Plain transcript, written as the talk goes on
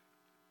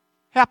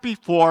Happy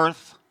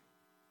 4th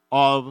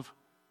of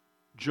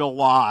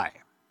July.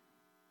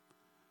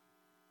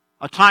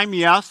 A time,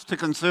 yes, to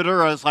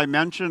consider, as I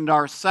mentioned,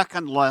 our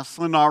second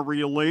lesson, our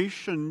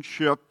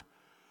relationship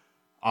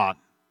to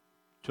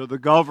the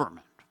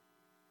government.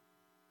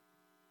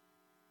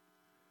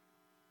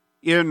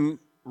 In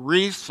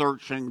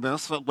researching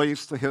this, at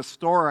least the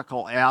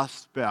historical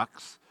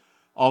aspects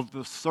of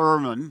the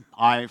sermon,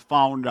 I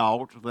found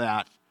out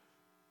that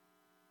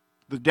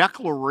the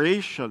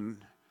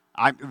Declaration,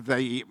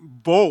 the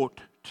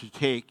vote to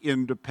take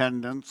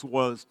independence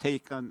was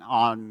taken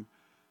on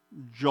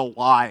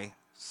July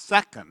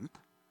 2nd.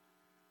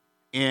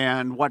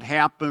 And what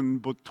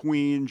happened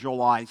between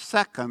July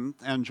 2nd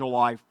and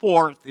July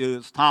 4th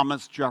is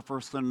Thomas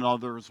Jefferson and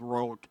others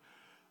wrote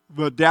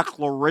the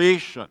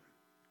Declaration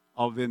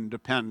of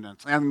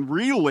Independence. And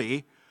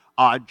really,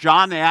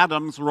 John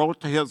Adams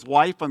wrote to his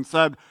wife and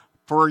said,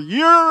 for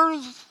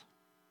years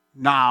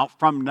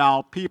from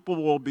now,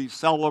 people will be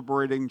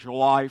celebrating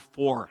July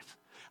 4th.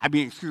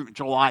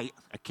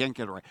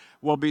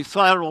 We'll be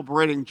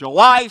celebrating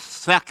July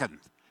 2nd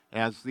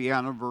as the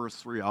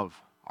anniversary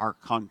of our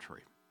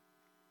country.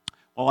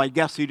 Well, I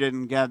guess he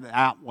didn't get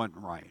that one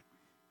right.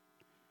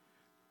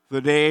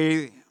 The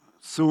day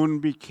soon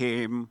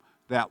became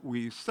that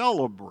we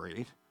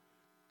celebrate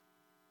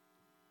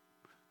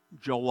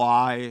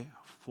July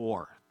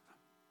 4th.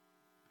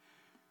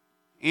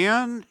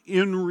 And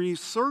in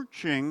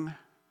researching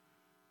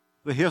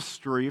the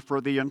history for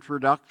the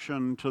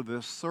introduction to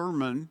this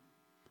sermon,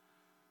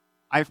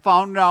 I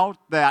found out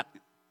that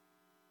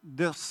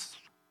this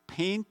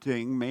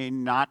painting may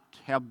not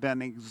have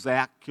been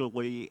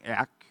exactly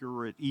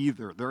accurate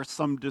either. There's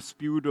some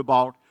dispute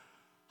about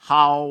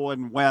how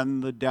and when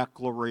the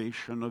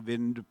Declaration of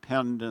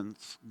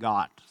Independence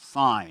got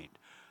signed.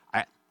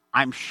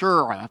 I'm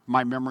sure, if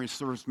my memory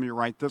serves me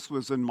right, this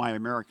was in my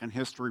American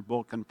history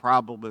book and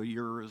probably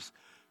yours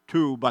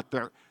too, but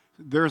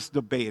there's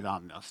debate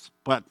on this.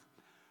 But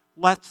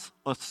let's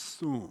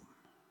assume,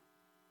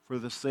 for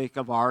the sake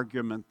of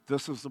argument,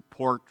 this is a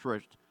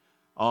portrait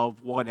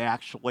of what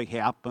actually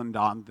happened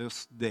on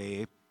this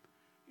day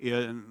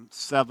in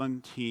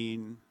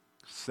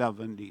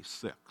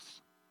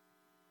 1776.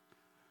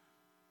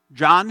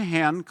 John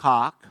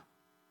Hancock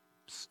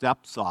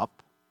steps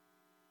up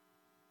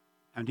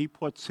and he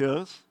puts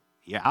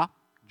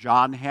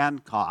John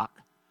Hancock,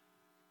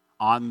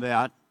 on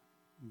that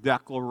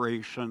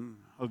Declaration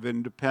of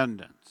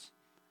Independence,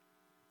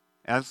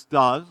 as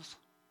does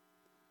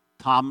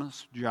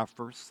Thomas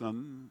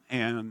Jefferson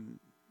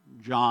and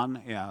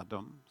John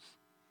Adams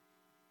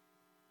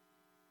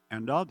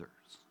and others.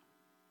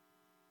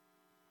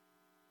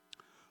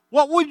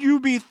 What would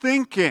you be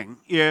thinking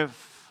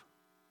if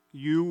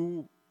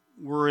you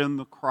were in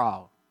the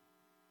crowd?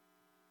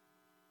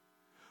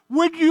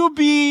 Would you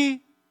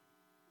be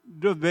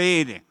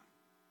debating,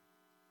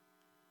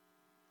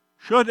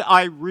 should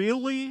I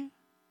really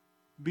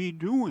be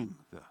doing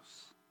this?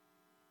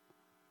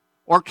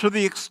 Or to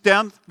the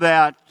extent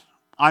that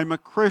I'm a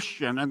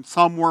Christian, and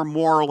some were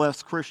more or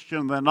less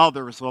Christian than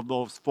others of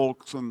those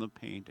folks in the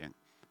painting,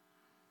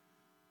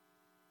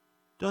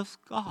 does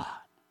God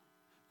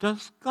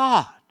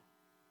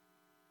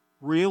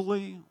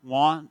really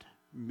want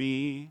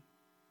me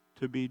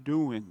to be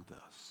doing this?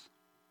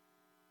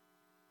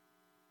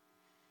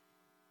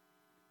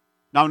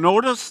 Now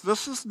notice,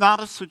 this is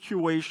not a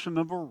situation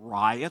of a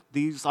riot.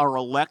 These are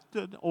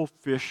elected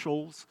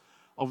officials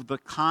of the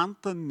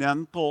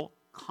Continental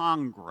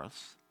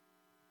Congress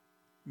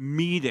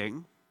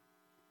meeting,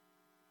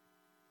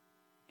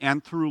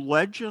 and through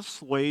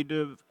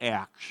legislative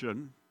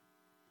action,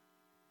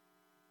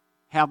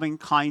 having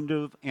kind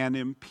of an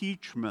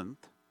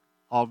impeachment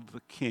of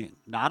the king.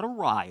 Not a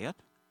riot,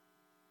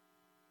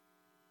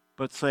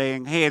 but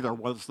saying, hey, there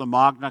was the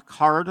Magna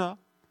Carta.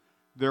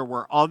 There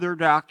were other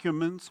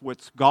documents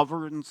which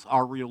governs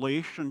our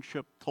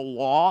relationship to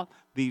law.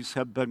 These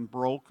have been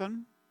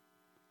broken.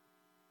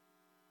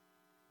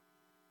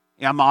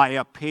 Am I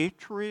a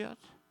patriot?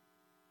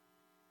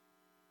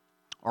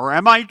 Or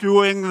am I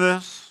doing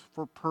this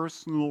for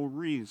personal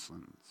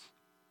reasons?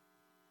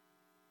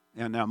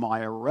 And am I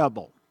a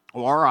rebel?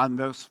 Or on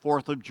this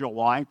 4th of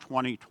July,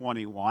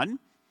 2021,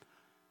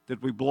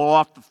 did we blow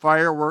off the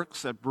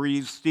fireworks at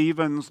Breeze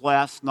Stevens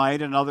last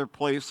night and other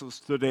places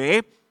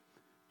today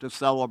to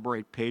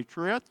celebrate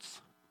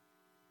patriots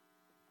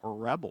or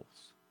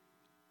rebels?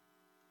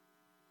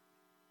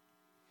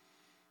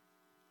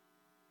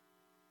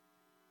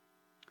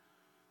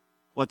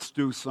 Let's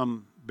do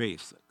some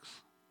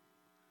basics.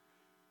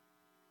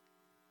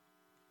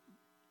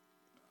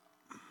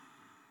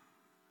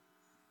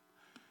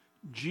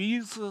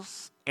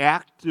 Jesus'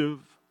 active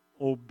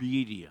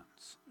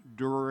obedience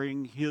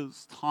during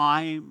his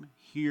time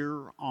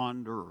here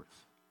on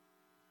earth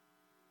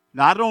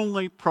not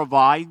only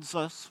provides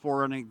us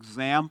for an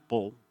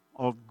example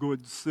of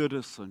good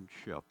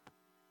citizenship,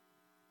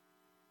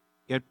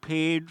 it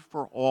paid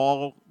for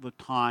all the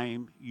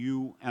time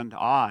you and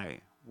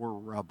I were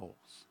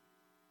rebels.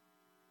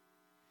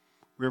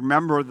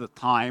 Remember the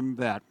time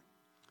that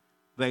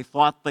they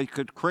thought they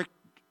could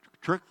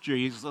trick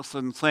Jesus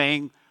and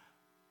saying,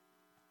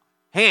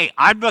 hey,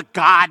 I'm the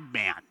God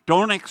man.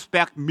 Don't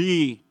expect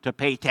me to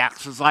pay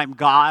taxes. I'm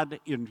God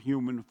in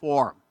human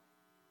form.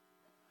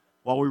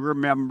 Well, we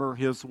remember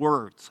his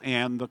words,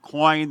 and the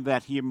coin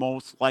that he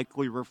most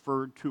likely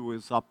referred to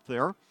is up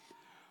there.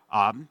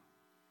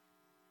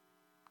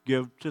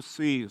 Give to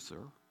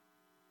Caesar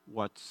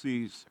what's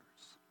Caesar's.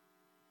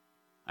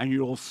 And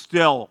you'll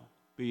still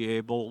be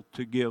able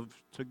to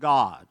give to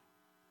God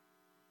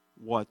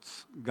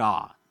what's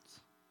God's.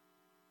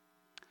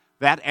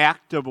 That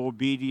act of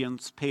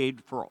obedience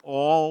paid for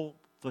all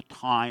the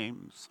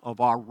times of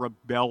our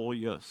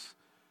rebellious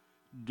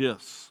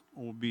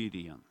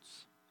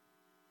disobedience.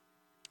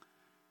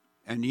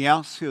 And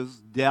yes, his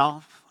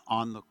death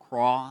on the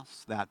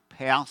cross, that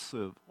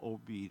passive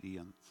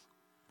obedience,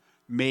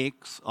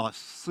 makes us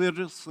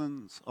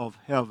citizens of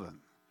heaven.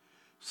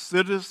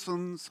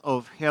 Citizens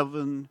of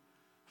heaven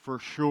for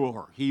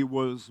sure. He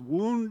was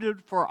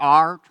wounded for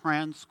our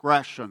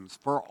transgressions,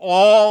 for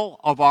all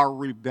of our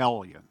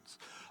rebellions,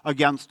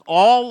 against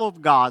all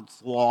of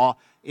God's law,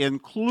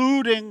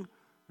 including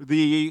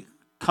the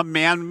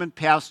commandment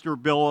Pastor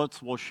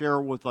Billets will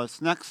share with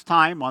us next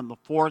time on the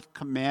fourth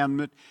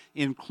commandment,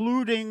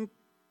 including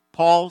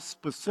Paul's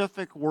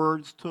specific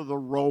words to the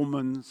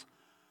Romans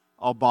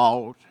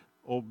about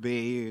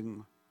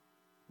obeying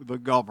the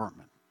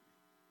government.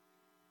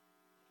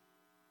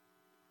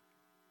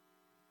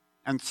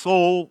 And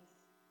so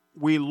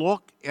we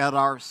look at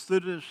our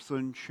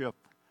citizenship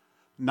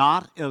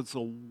not as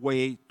a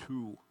way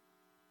to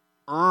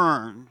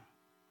earn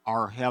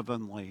our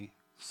heavenly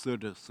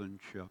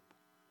citizenship,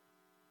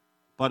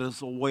 but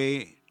as a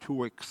way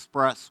to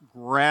express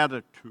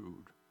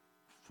gratitude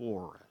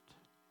for it.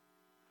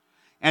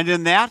 And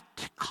in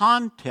that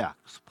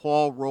context,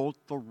 Paul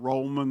wrote the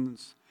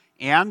Romans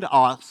and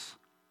us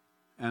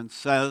and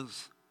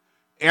says,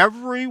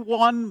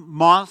 everyone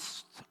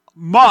must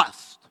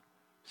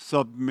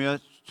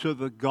submit to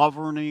the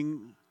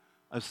governing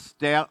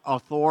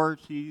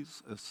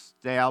authorities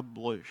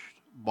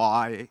established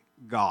by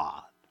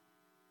God.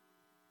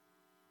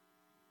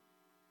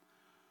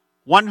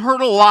 One heard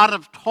a lot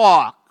of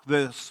talk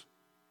this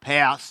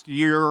past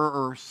year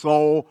or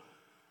so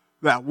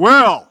that,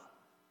 well,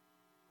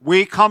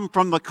 we come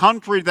from the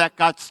country that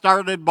got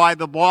started by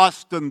the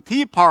Boston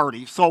Tea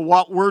Party, so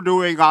what we're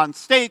doing on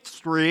State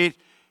Street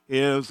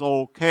is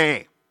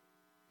okay.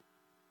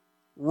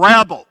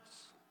 Rebels,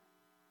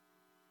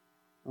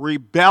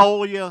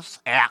 rebellious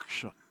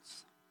actions,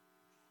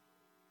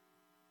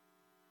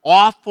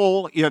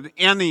 awful in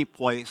any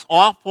place,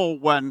 awful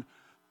when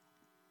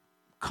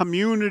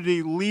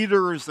community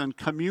leaders and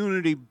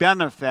community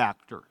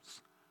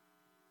benefactors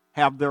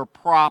have their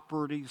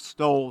property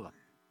stolen.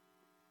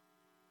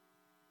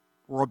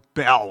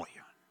 Rebellion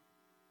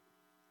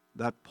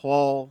that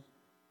Paul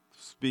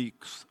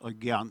speaks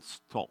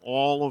against to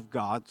all of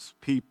God's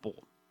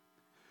people,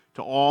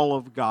 to all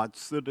of God's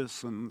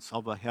citizens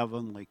of a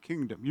heavenly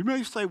kingdom. You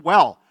may say,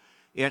 well,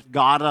 it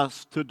got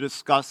us to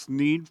discuss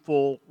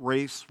needful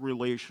race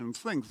relations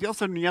things.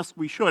 Yes, and yes,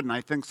 we should, and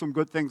I think some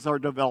good things are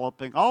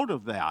developing out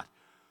of that.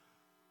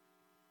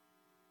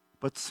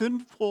 But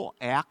sinful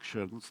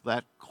actions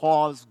that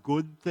cause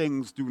good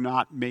things do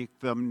not make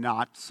them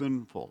not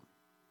sinful.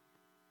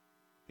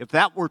 If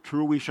that were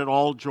true, we should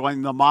all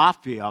join the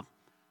mafia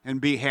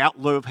and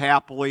live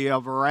happily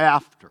ever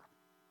after.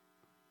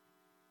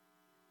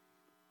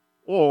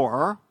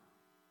 Or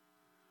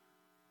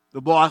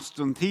the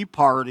Boston Tea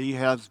Party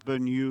has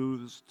been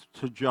used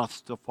to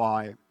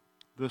justify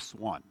this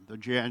one, the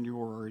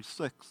January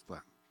 6th thing.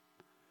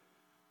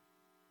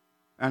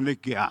 And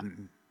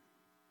again,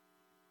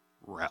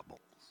 rebels.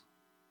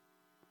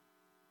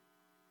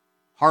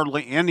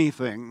 Hardly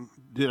anything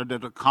did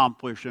it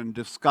accomplish in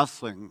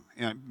discussing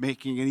and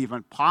making it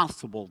even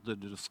possible to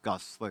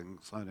discuss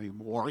things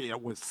anymore.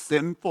 It was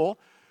sinful.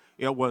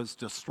 It was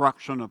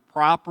destruction of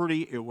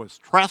property. It was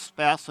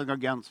trespassing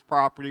against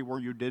property where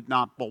you did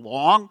not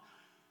belong.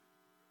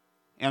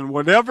 And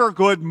whatever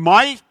good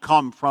might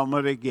come from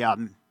it,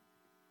 again,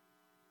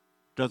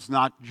 does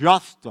not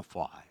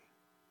justify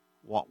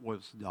what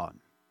was done.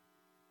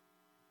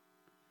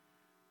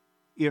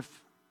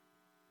 If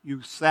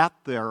you sat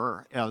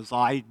there, as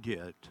I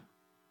did,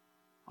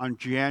 on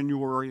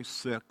January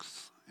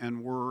 6th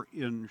and were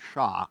in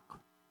shock,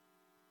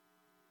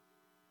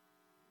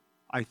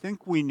 I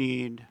think we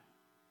need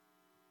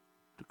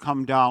to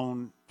come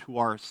down to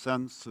our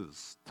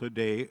senses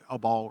today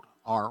about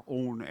our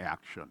own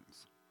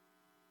actions.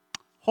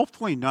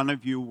 Hopefully none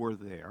of you were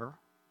there.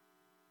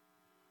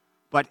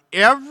 But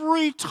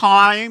every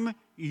time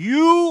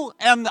you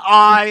and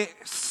I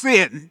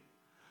sin,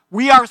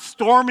 we are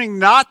storming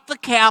not the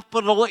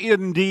Capitol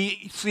in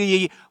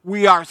D.C.,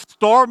 we are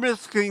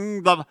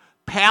storming the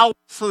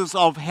palaces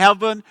of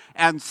heaven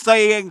and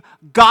saying,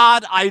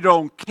 God, I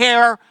don't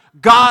care.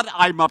 God,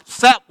 I'm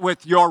upset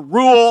with your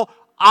rule.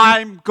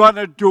 I'm going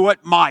to do it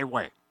my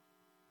way.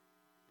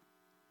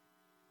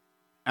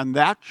 And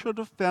that should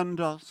offend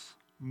us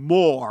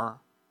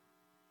more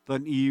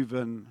than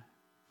even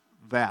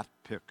that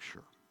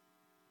picture.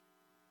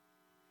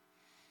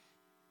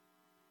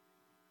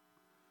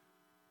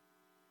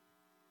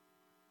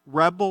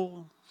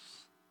 rebels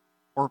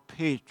or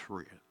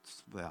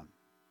patriots then?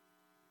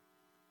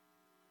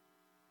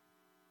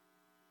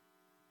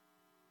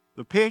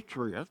 The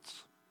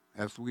patriots,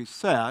 as we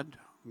said,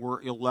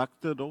 were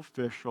elected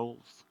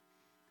officials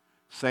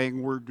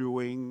saying we're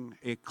doing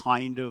a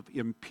kind of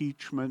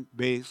impeachment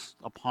based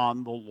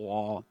upon the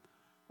law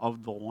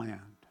of the land.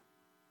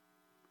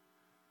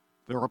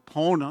 Their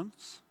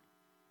opponents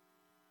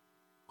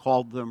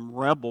called them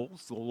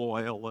rebels, the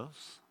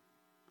loyalists,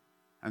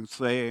 and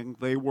saying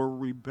they were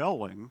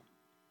rebelling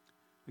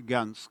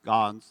against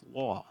God's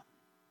law.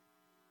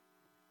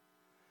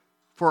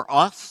 For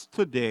us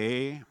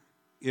today,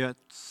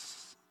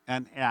 it's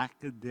an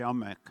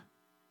academic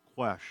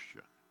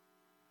question,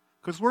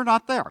 because we're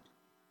not there.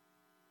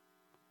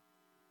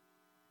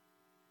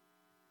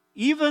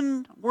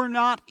 Even we're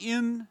not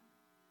in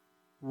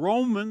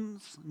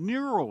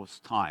Nero's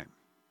time.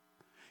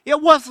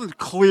 It wasn't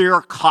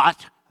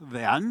clear-cut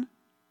then.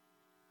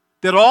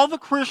 Did all the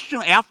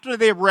Christians, after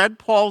they read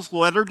Paul's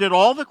letter, did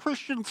all the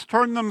Christians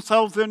turn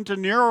themselves into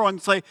Nero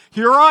and say,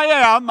 here I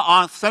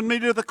am, send me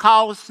to the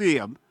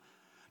Colosseum?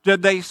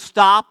 Did they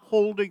stop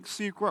holding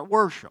secret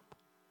worship?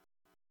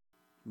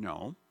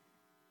 No.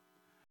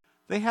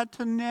 They had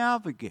to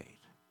navigate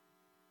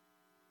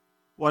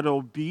what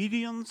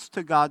obedience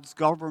to God's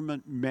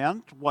government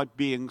meant, what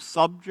being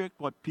subject,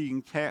 what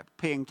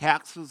paying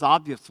taxes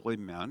obviously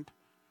meant,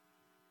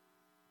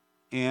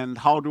 and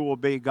how to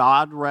obey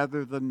God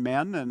rather than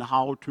men, and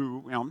how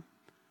to,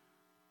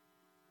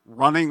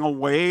 running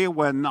away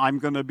when I'm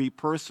going to be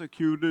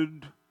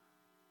persecuted,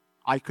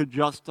 I could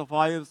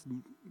justify as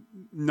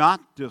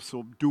not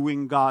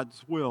doing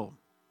God's will.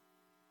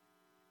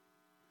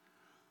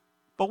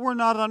 But we're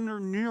not under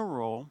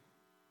Nero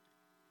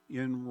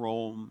in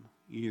Rome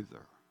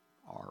either,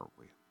 are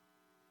we?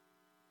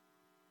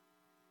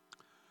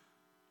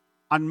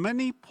 On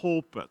many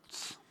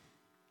pulpits,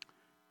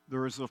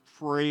 there is a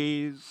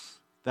phrase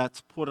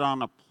that's put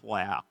on a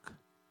plaque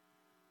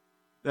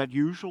that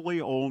usually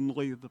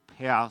only the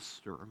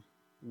pastor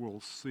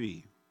will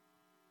see,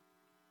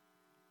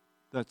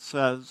 that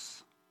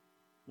says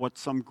what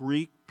some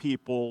Greek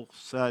people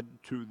said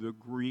to the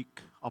Greek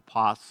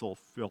apostle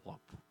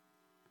Philip: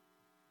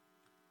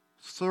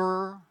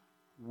 "Sir,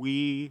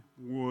 we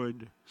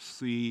would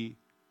see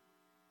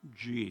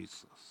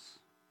Jesus."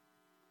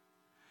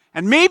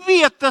 And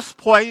maybe at this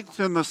point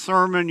in the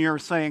sermon you're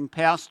saying,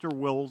 Pastor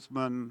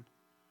Wilsman,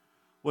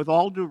 with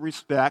all due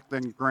respect,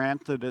 and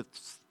granted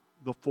it's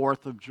the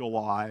 4th of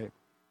July,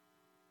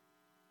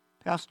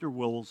 Pastor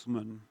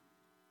Wilsman,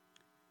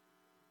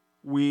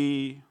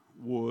 we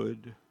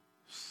would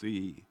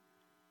see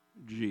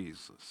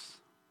Jesus.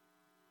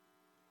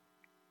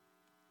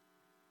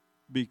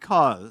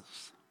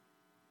 Because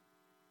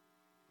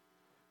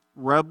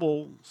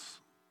rebels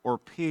or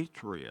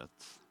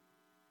patriots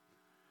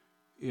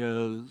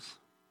is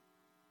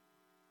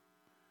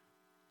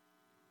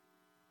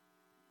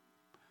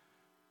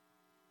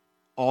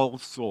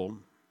also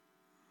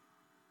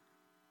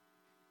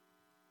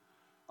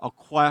a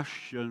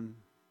question,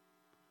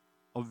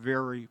 a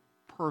very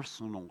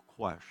personal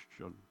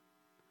question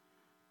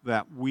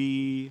that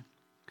we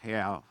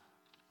have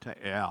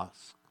to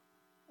ask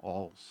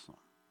also.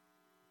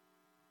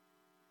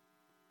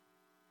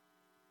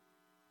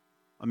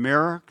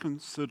 American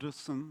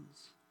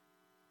citizens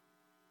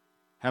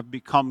have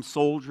become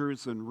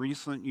soldiers in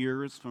recent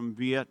years, from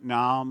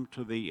Vietnam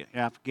to the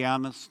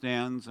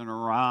Afghanistans and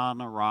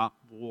Iraq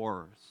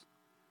wars.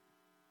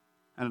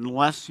 And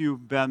unless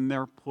you've been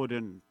there, put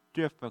in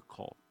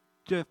difficult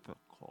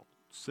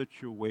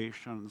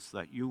situations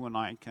that you and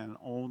I can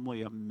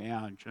only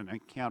imagine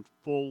and can't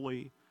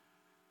fully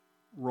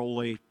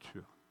relate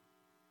to,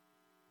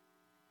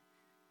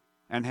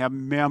 and have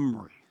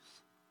memories,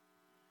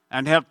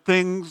 and have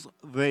things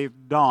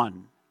they've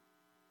done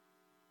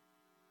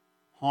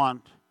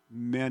haunt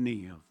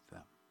many of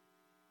them.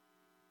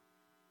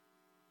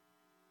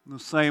 In the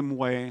same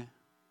way,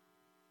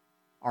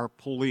 our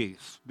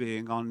police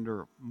being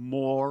under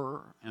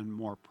more and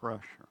more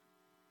pressure.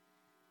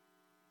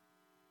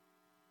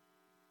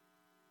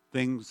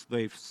 Things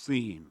they've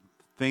seen,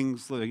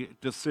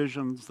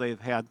 decisions they've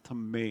had to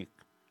make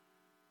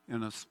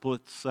in a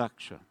split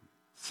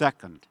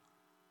second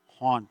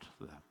haunt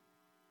them.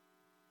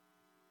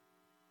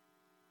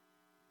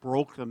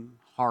 Broken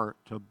heart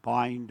to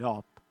bind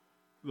up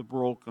the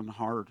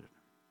brokenhearted.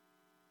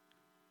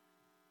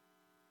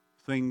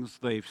 Things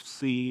they've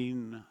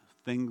seen,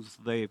 things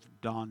they've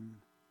done,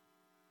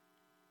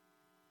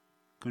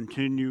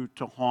 continue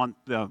to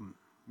haunt them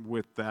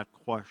with that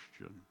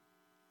question: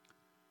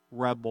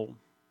 rebel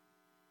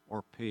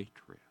or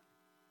patriot?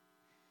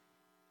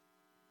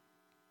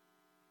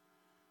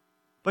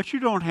 But you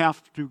don't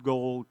have to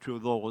go to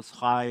those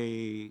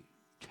high,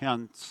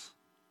 tense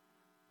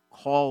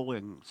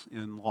callings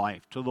in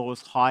life, to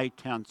those high,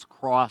 tense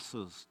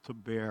crosses to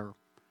bear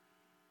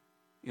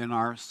in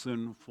our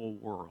sinful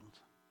world.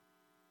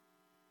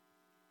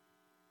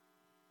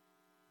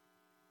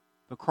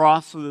 The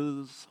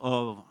crosses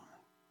of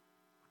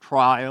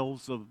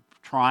trials, of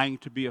trying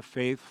to be a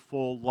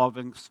faithful,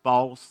 loving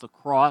spouse, the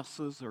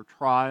crosses or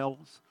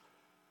trials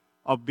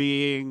of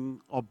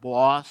being a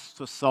boss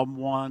to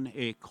someone,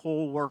 a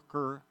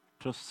co-worker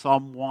to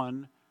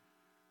someone,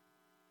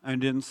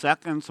 and in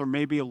seconds or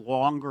maybe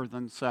longer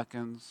than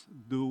seconds,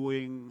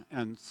 doing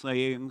and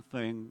saying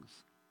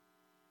things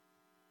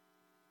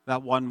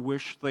that one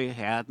wished they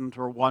hadn't,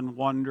 or one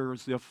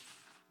wonders if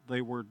they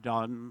were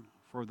done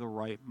for the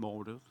right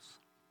motives.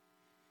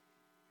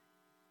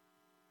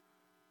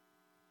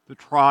 The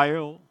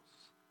trials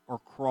or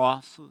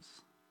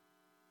crosses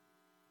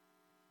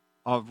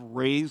of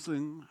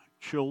raising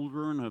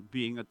children, of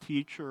being a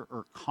teacher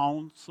or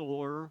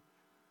counselor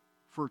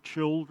for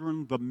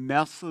children, the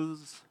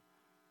messes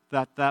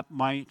that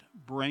might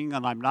bring.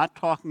 And I'm not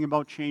talking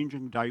about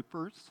changing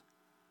diapers.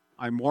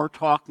 I'm more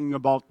talking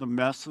about the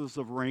messes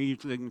of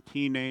raising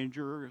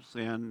teenagers,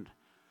 and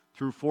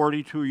through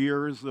 42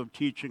 years of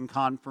teaching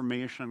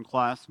confirmation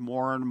class,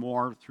 more and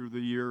more through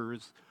the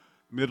years,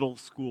 middle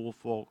school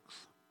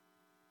folks.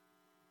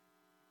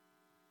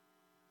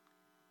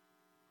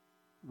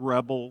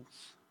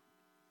 Rebels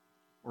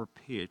or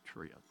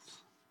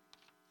patriots.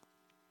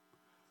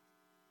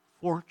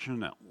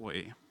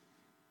 Fortunately,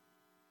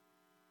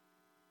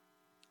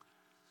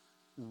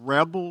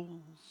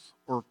 rebels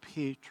or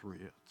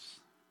patriots,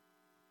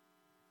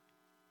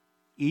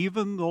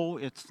 even though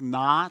it's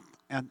not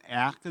an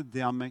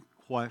academic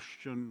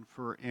question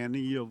for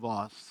any of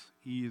us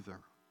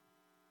either.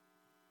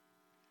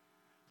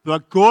 The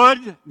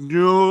good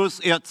news,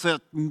 it's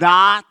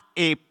not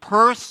a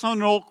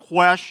personal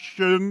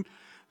question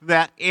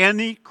that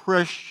any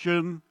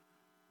Christian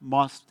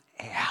must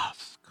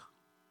ask.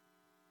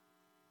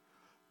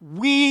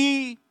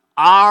 We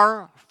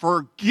are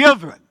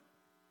forgiven,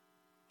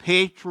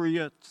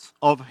 patriots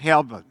of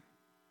heaven.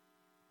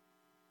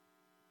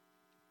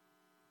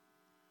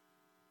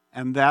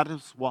 And that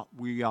is what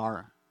we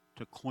are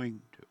to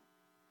cling to.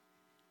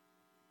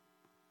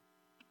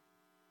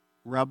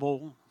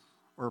 Rebels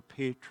or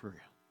patriots.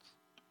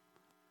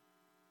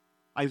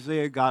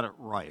 Isaiah got it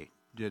right,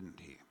 didn't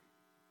he?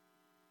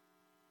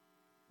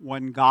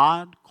 When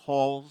God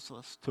calls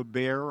us to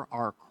bear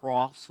our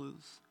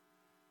crosses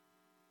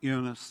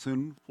in a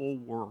sinful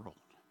world,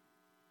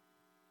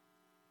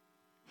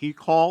 He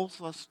calls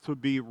us to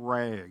be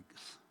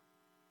rags,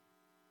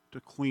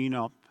 to clean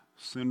up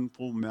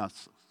sinful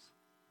messes.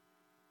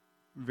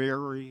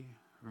 Very,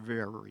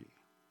 very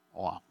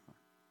often.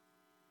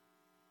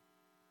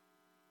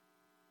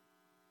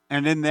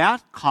 And in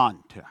that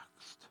context,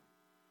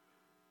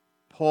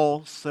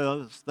 Paul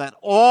says that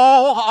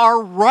all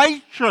our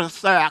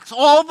righteous acts,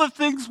 all the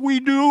things we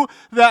do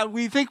that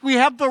we think we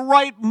have the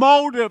right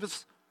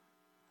motives,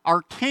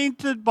 are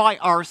tainted by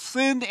our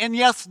sin, and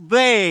yes,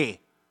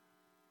 they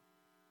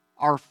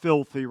are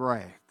filthy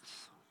rags.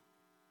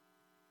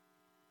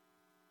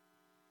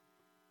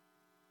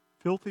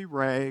 Filthy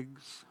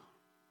rags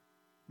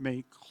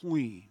made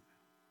clean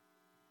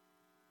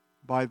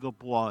by the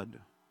blood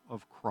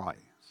of Christ.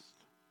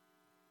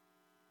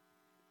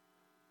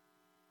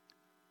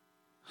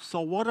 So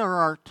what are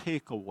our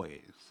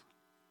takeaways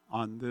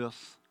on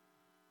this,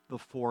 the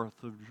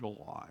 4th of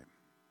July?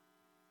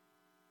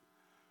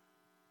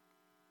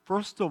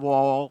 First of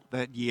all,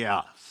 that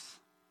yes,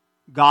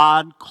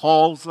 God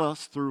calls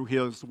us through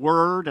His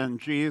Word and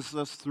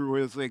Jesus through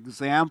His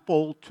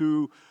example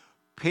to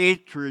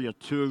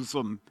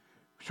patriotism,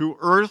 to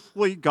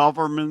earthly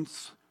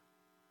governments,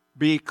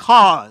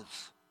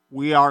 because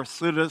we are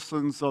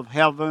citizens of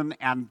heaven,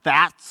 and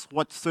that's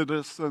what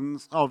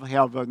citizens of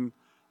heaven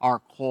are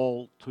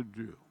called to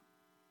do.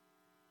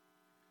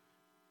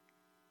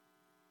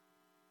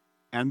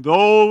 And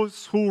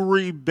those who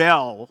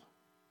rebel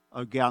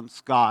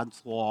against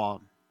God's law,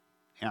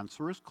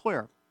 answer is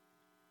clear.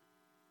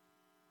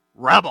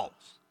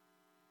 Rebels,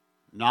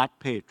 not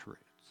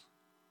patriots,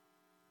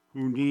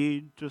 who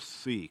need to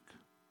seek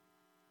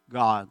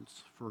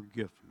God's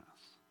forgiveness.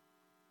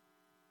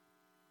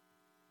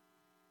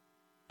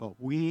 But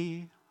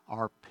we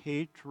are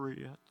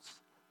patriots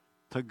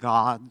to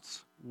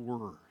God's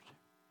Word.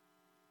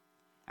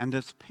 And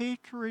as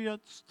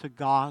patriots to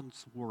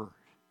God's Word,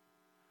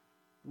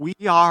 we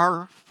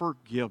are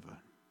forgiven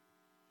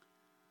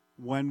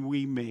when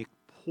we make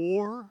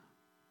poor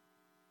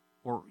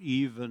or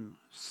even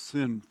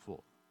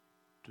sinful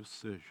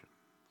decisions.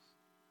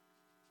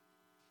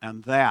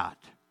 And that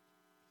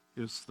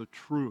is the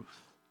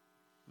truth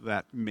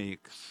that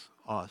makes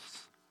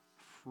us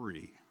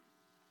free.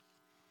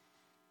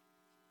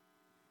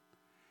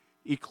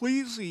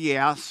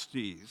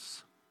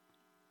 Ecclesiastes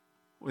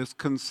was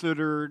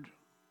considered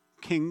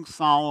King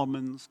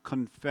Solomon's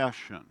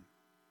confession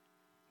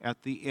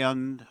at the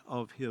end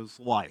of his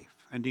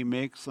life, and he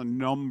makes a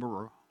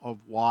number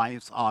of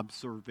wise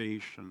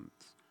observations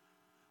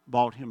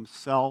about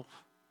himself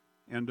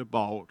and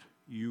about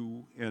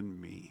you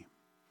and me.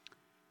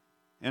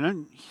 And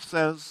then he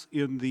says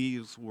in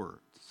these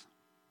words,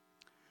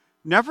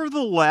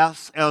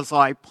 "Nevertheless, as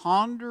I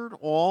pondered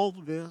all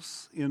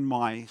this in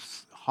my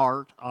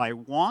heart, I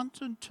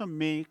wanted to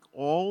make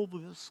all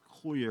this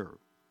clear,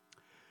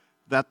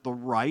 that the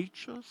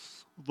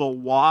righteous, the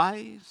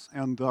wise,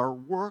 and their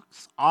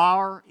works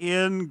are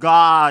in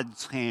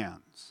God's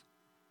hands.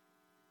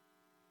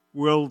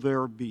 Will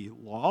there be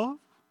love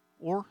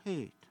or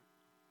hate?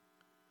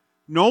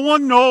 No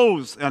one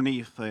knows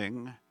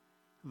anything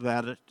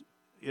that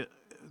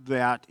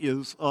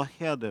is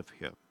ahead of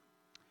him.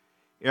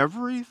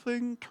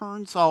 Everything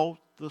turns out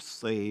the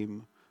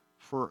same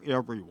for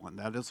everyone.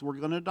 That is, we're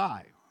going to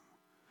die.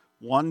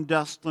 One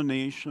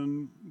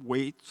destination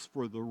waits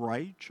for the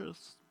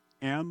righteous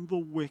and the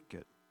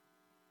wicked.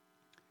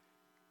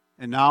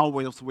 And now,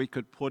 as we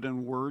could put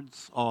in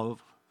words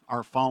of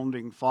our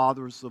founding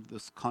fathers of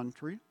this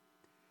country,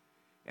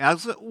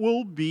 as it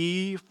will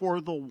be for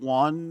the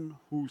one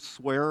who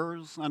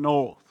swears an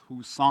oath,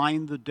 who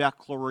signed the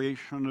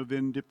Declaration of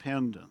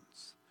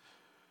Independence,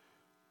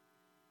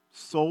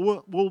 so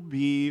it will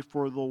be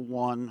for the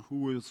one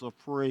who is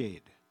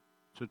afraid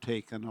to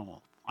take an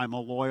oath. I'm a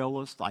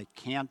loyalist. I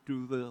can't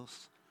do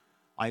this.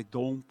 I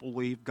don't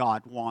believe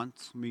God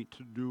wants me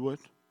to do it.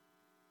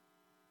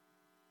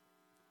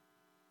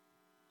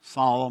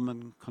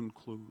 Solomon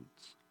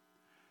concludes,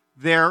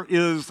 there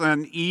is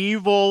an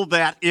evil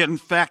that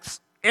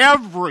infects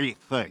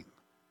everything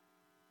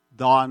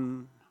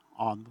done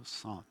on the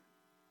sun.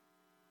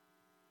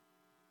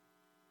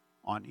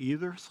 On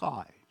either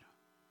side,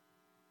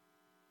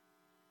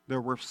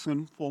 there were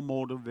sinful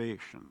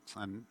motivations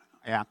and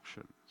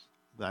actions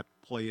that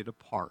played a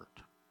part.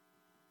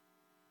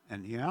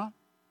 And yeah,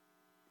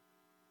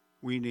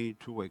 we need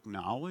to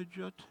acknowledge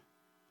it,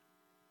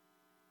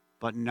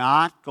 but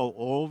not go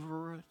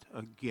over it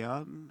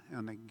again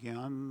and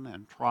again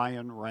and try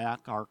and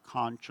rack our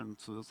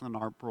consciences and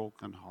our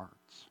broken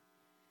hearts.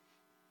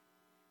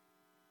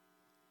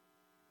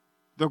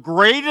 The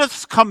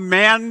greatest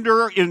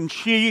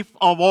commander-in-chief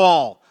of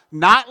all,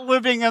 not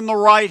living in the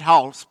White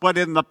House, but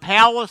in the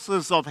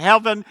palaces of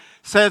heaven,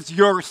 says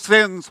your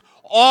sins,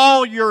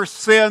 all your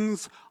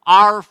sins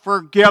are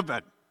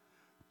forgiven.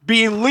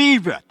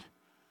 Believe it.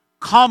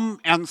 Come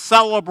and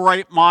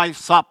celebrate my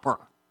supper.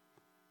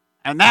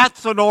 And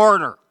that's an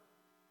order.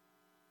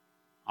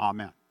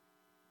 Amen.